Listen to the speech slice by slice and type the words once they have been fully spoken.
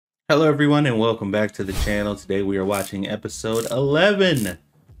Hello everyone and welcome back to the channel. Today we are watching episode 11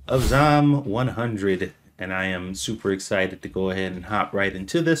 of Zom 100 and I am super excited to go ahead and hop right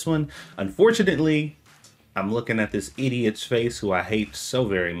into this one. Unfortunately, I'm looking at this idiot's face who I hate so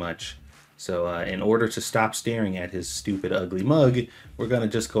very much. So in order to stop staring at his stupid ugly mug, we're going to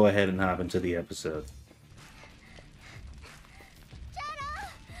just go ahead and hop into the episode.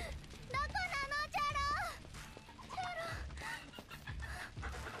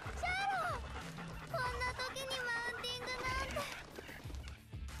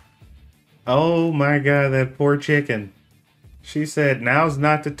 Oh my god, that poor chicken. She said, now's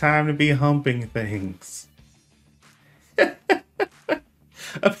not the time to be humping things.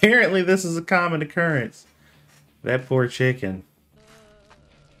 Apparently this is a common occurrence. That poor chicken.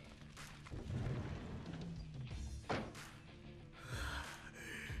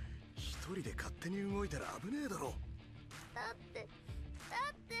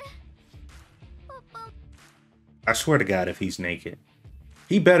 I swear to God if he's naked.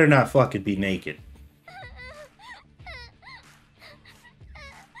 He better not fucking be naked.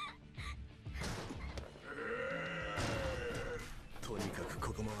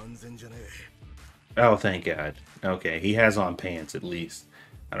 Oh, thank God. Okay, he has on pants at least.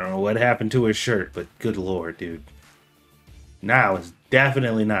 I don't know what happened to his shirt, but good lord, dude. Now is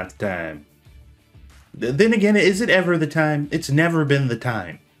definitely not the time. Then again, is it ever the time? It's never been the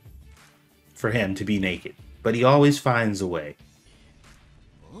time for him to be naked. But he always finds a way.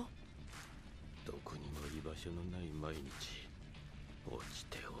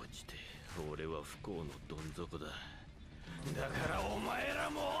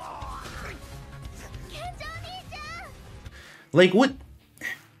 Like, what?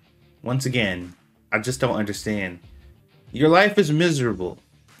 Once again, I just don't understand. Your life is miserable.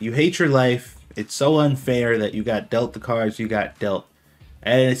 You hate your life. It's so unfair that you got dealt the cards you got dealt.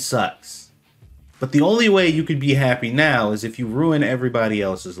 And it sucks. But the only way you could be happy now is if you ruin everybody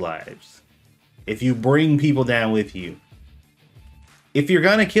else's lives. If you bring people down with you. If you're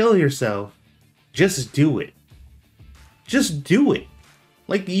gonna kill yourself, just do it. Just do it.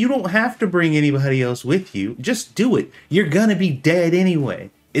 Like, you don't have to bring anybody else with you. Just do it. You're gonna be dead anyway.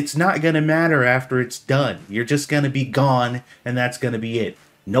 It's not gonna matter after it's done. You're just gonna be gone, and that's gonna be it.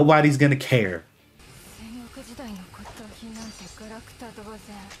 Nobody's gonna care.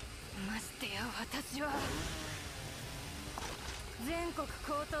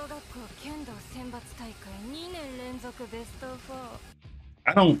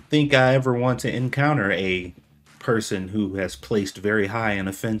 I don't think I ever want to encounter a person who has placed very high in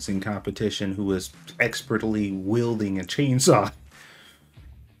a fencing competition who is expertly wielding a chainsaw.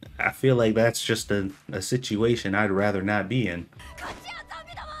 I feel like that's just a situation I'd rather not be in.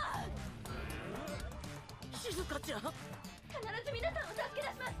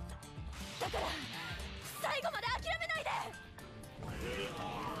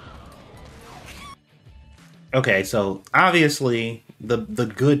 Okay, so obviously the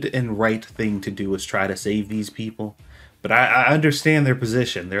good and right thing to do is try to save these people. But I understand their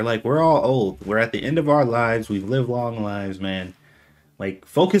position. They're like, we're all old. We're at the end of our lives. We've lived long lives, man. Like,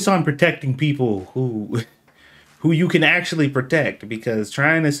 focus on protecting people who you can actually protect, because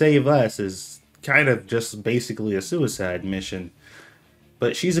trying to save us is kind of just basically a suicide mission.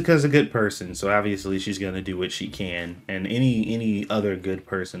 But she's a good person, so obviously she's going to do what she can, and any other good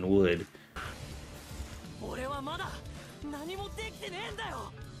person would.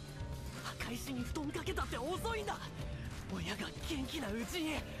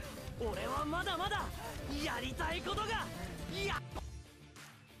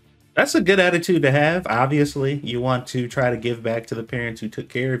 That's a good attitude to have. Obviously, you want to try to give back to the parents who took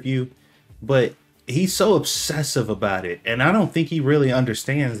care of you, but he's so obsessive about it, and I don't think he really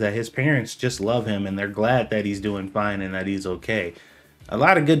understands that his parents just love him and they're glad that he's doing fine and that he's okay. A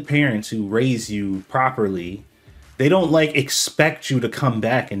lot of good parents who raise you properly, they don't like expect you to come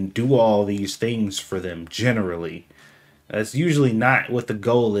back and do all these things for them generally. That's usually not what the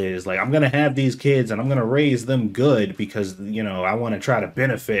goal is. Like, I'm going to have these kids and I'm going to raise them good because, you know, I want to try to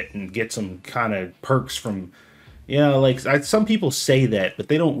benefit and get some kind of perks from, you know, like, some people say that, but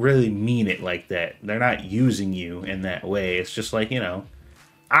they don't really mean it like that. They're not using you in that way. It's just like, you know,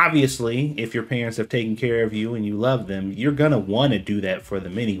 obviously, if your parents have taken care of you and you love them, you're going to want to do that for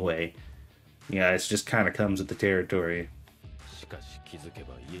them anyway. Yeah, it just kind of comes with the territory.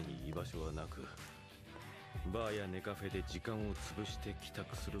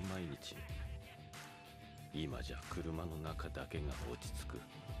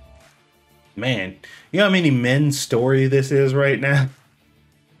 Man, you know how many men's story this is right now?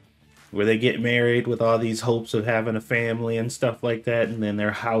 where they get married with all these hopes of having a family and stuff like that, and then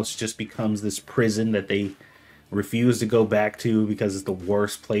their house just becomes this prison that they refuse to go back to because it's the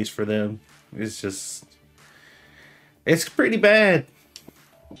worst place for them. It's pretty bad.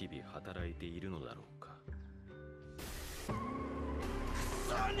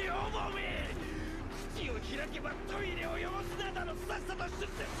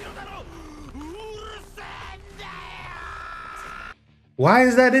 Why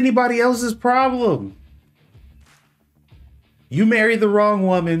is that anybody else's problem? You married the wrong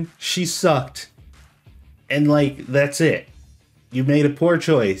woman, she sucked. And like, that's it. You made a poor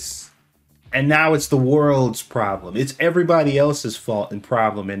choice. And now it's the world's problem. It's everybody else's fault and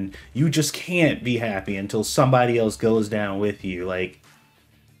problem, and you just can't be happy until somebody else goes down with you. Like,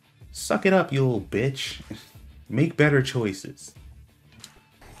 suck it up, you little bitch. Make better choices.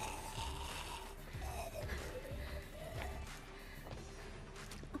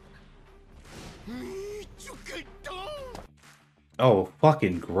 Oh,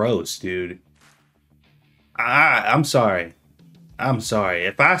 fucking gross, dude. I'm sorry. I'm sorry.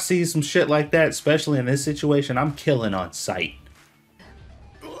 If I see some shit like that, especially in this situation, I'm killing on sight.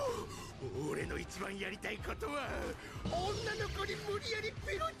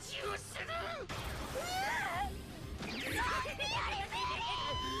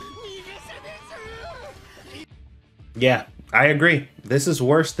 Yeah, I agree. This is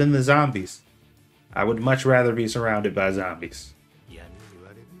worse than the zombies. I would much rather be surrounded by zombies.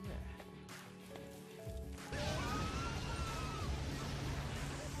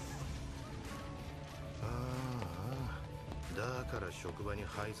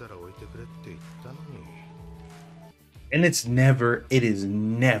 And it is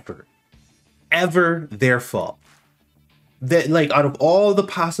never, ever their fault. That, like, out of all the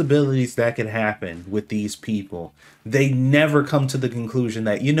possibilities that could happen with these people, they never come to the conclusion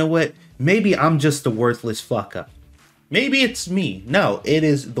that, you know what, maybe I'm just a worthless fuck up. Maybe it's me. No, it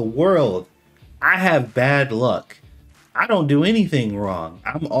is the world. I have bad luck. I don't do anything wrong.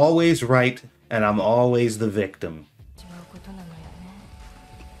 I'm always right, and I'm always the victim.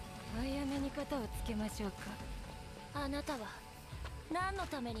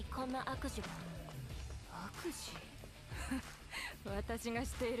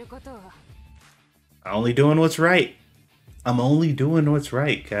 I'm only doing what's right. I'm only doing what's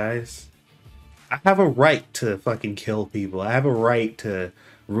right, guys. I have a right to fucking kill people. I have a right to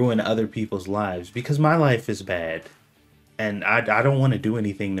ruin other people's lives because my life is bad. And I don't want to do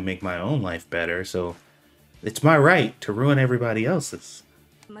anything to make my own life better, so it's my right to ruin everybody else's.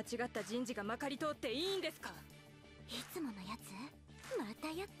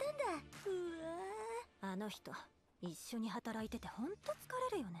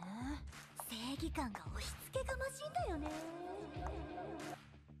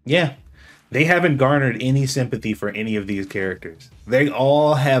 Yeah, they haven't garnered any sympathy for any of these characters. They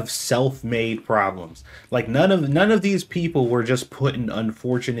all have self-made problems. Like none of these people were just put in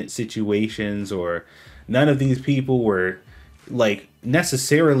unfortunate situations, or none of these people were like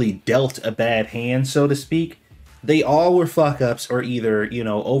necessarily dealt a bad hand, so to speak. They all were fuck-ups, or either, you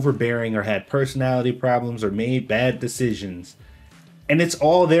know, overbearing, or had personality problems, or made bad decisions. And it's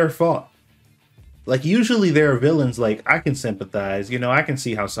all their fault. Like, usually there are villains like, I can sympathize, you know, I can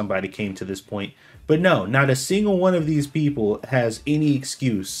see how somebody came to this point. But no, not a single one of these people has any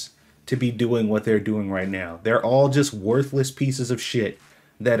excuse to be doing what they're doing right now. They're all just worthless pieces of shit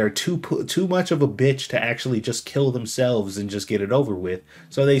that are too much of a bitch to actually just kill themselves and just get it over with.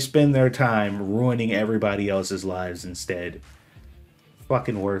 So they spend their time ruining everybody else's lives instead.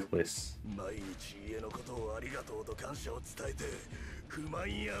 Fucking worthless.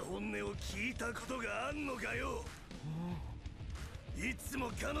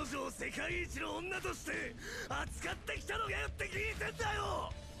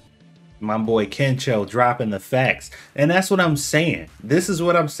 My boy Kencho dropping the facts. And that's what I'm saying. This is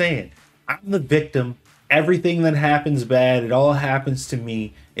what I'm saying. I'm the victim. Everything that happens bad, it all happens to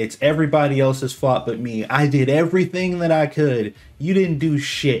me. It's everybody else's fault but me. I did everything that I could. You didn't do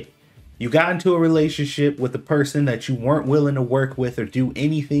shit. You got into a relationship with a person that you weren't willing to work with or do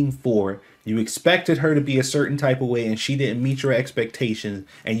anything for. You expected her to be a certain type of way and she didn't meet your expectations,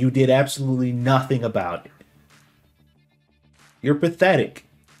 and you did absolutely nothing about it. You're pathetic.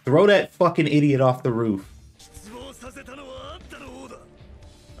 Throw that fucking idiot off the roof.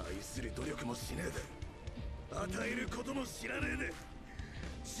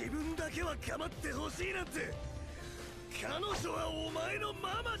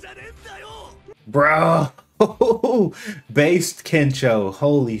 Bro, based Kencho.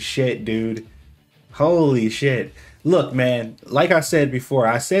 Holy shit, dude. Holy shit. Look, man, like I said before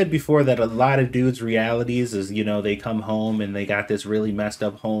that a lot of dudes' realities is, you know, they come home and they got this really messed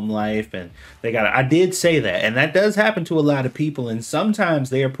up home life and they got, I did say that. And that does happen to a lot of people. And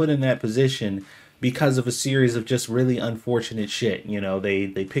sometimes they are put in that position because of a series of just really unfortunate shit. You know, they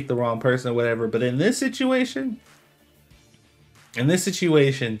pick the wrong person or whatever. But in this situation,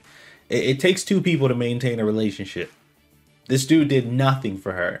 it takes two people to maintain a relationship. This dude did nothing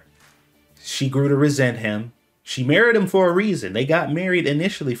for her. She grew to resent him. She married him for a reason. They got married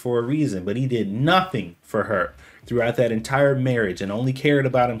initially for a reason, but he did nothing for her throughout that entire marriage and only cared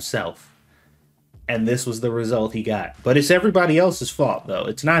about himself. And this was the result he got. But it's everybody else's fault, though.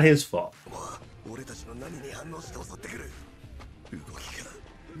 It's not his fault.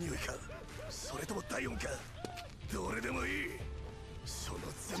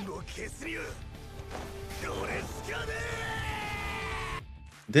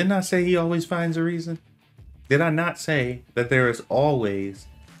 Didn't I say he always finds a reason? Did I not say that there is always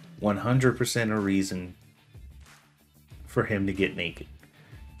 100% a reason for him to get naked?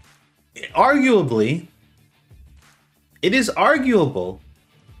 Arguably, it is arguable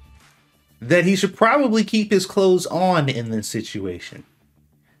that he should probably keep his clothes on in this situation.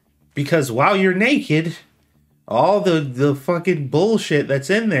 Because while you're naked, all the fucking bullshit that's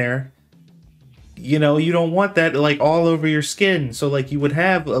in there, you know, you don't want that like all over your skin. So like you would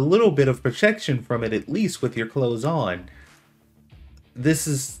have a little bit of protection from it, at least with your clothes on.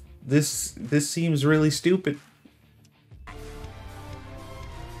 This seems really stupid.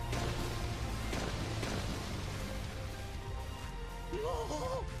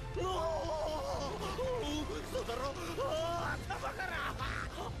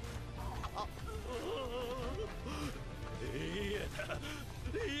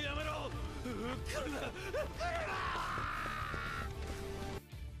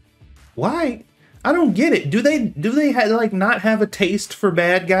 Why? I don't get it. Do they like not have a taste for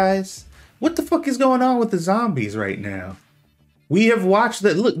bad guys? What the fuck is going on with the zombies right now? We have watched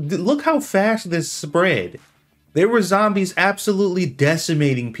that. Look how fast this spread. There were zombies absolutely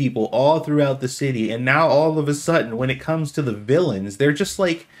decimating people all throughout the city, and now all of a sudden, when it comes to the villains, they're just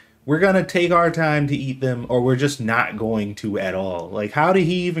like, we're gonna take our time to eat them, or we're just not going to at all. Like, how did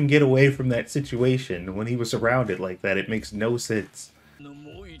he even get away from that situation when he was surrounded like that? It makes no sense.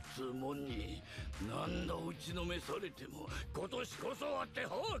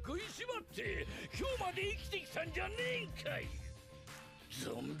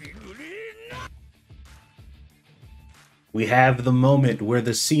 We have the moment where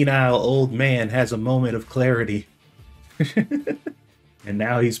the senile old man has a moment of clarity. And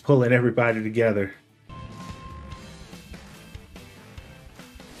now he's pulling everybody together.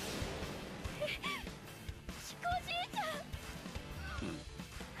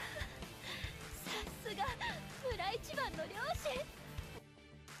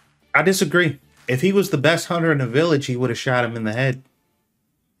 I disagree. If he was the best hunter in the village, he would have shot him in the head.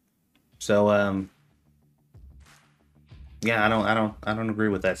 So, yeah, I don't agree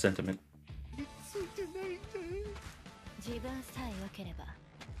with that sentiment.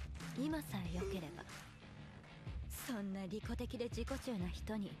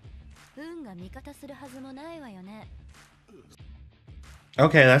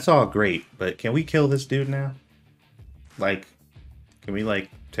 Okay, that's all great, but can we kill this dude now? Like, can we, like,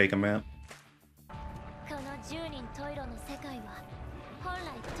 take him out?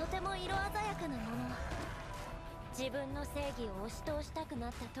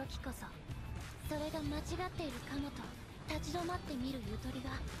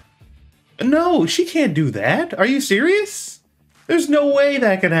 No, she can't do that. Are you serious? There's no way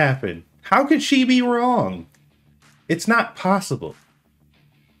that could happen. How could she be wrong? It's not possible.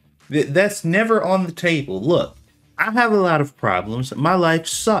 That's never on the table. Look, I have a lot of problems. My life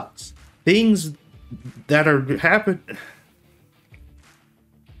sucks. Things that are happening.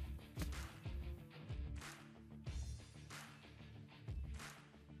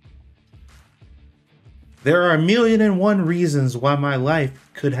 There are 1,000,001 reasons why my life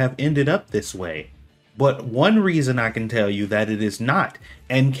could have ended up this way. But one reason I can tell you that it is not,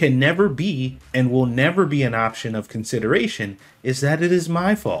 and can never be, and will never be an option of consideration, is that it is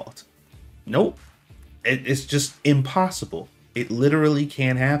my fault. Nope. It's just impossible. It literally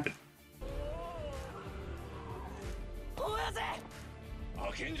can't happen.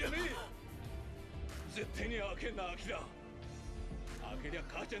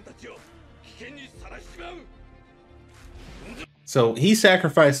 So he's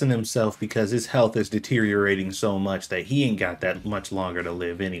sacrificing himself because his health is deteriorating so much that he ain't got that much longer to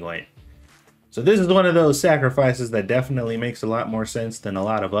live anyway. So this is one of those sacrifices that definitely makes a lot more sense than a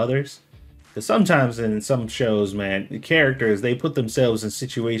lot of others. Because sometimes in some shows, man, the characters, they put themselves in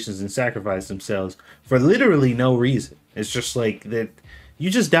situations and sacrifice themselves for literally no reason. It's just like that you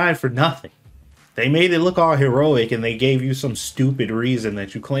just died for nothing. They made it look all heroic and they gave you some stupid reason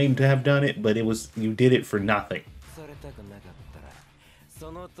that you claimed to have done it, but it was you did it for nothing.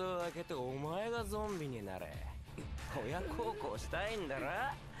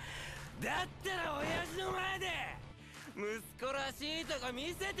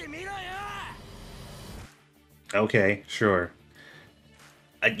 Okay, sure.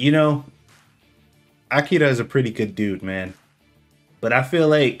 You know, Akira is a pretty good dude, man. But I feel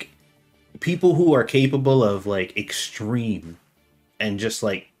like people who are capable of like extreme and just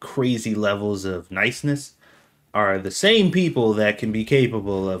like crazy levels of niceness are the same people that can be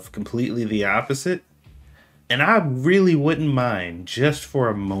capable of completely the opposite. And I really wouldn't mind just for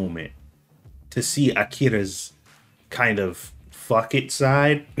a moment to see Akira's kind of fuck it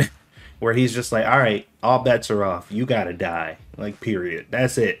side where he's just like, all right, all bets are off. You gotta die. Like, period.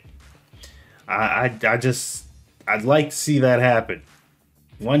 That's it. I just, I'd like to see that happen.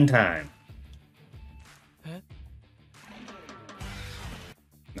 One time.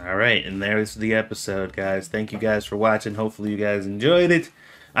 All right, and there's the episode, guys. Thank you guys for watching. Hopefully you guys enjoyed it.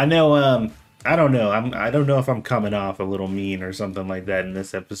 I know, I don't know. I don't know if I'm coming off a little mean or something like that in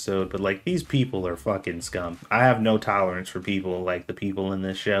this episode, but like these people are fucking scum. I have no tolerance for people like the people in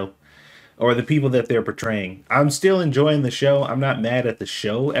this show or the people that they're portraying. I'm still enjoying the show. I'm not mad at the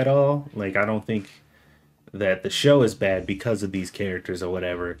show at all. Like, I don't think that the show is bad because of these characters or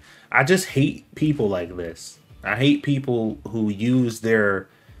whatever. I just hate people like this. I hate people who use their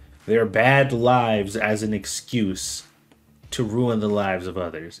bad lives as an excuse to ruin the lives of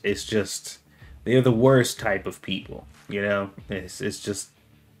others. It's just, they're the worst type of people, you know? It's just,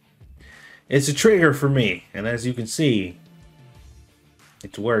 it's a trigger for me. And as you can see,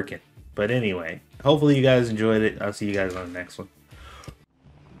 it's working. But anyway, hopefully you guys enjoyed it. I'll see you guys on the next one.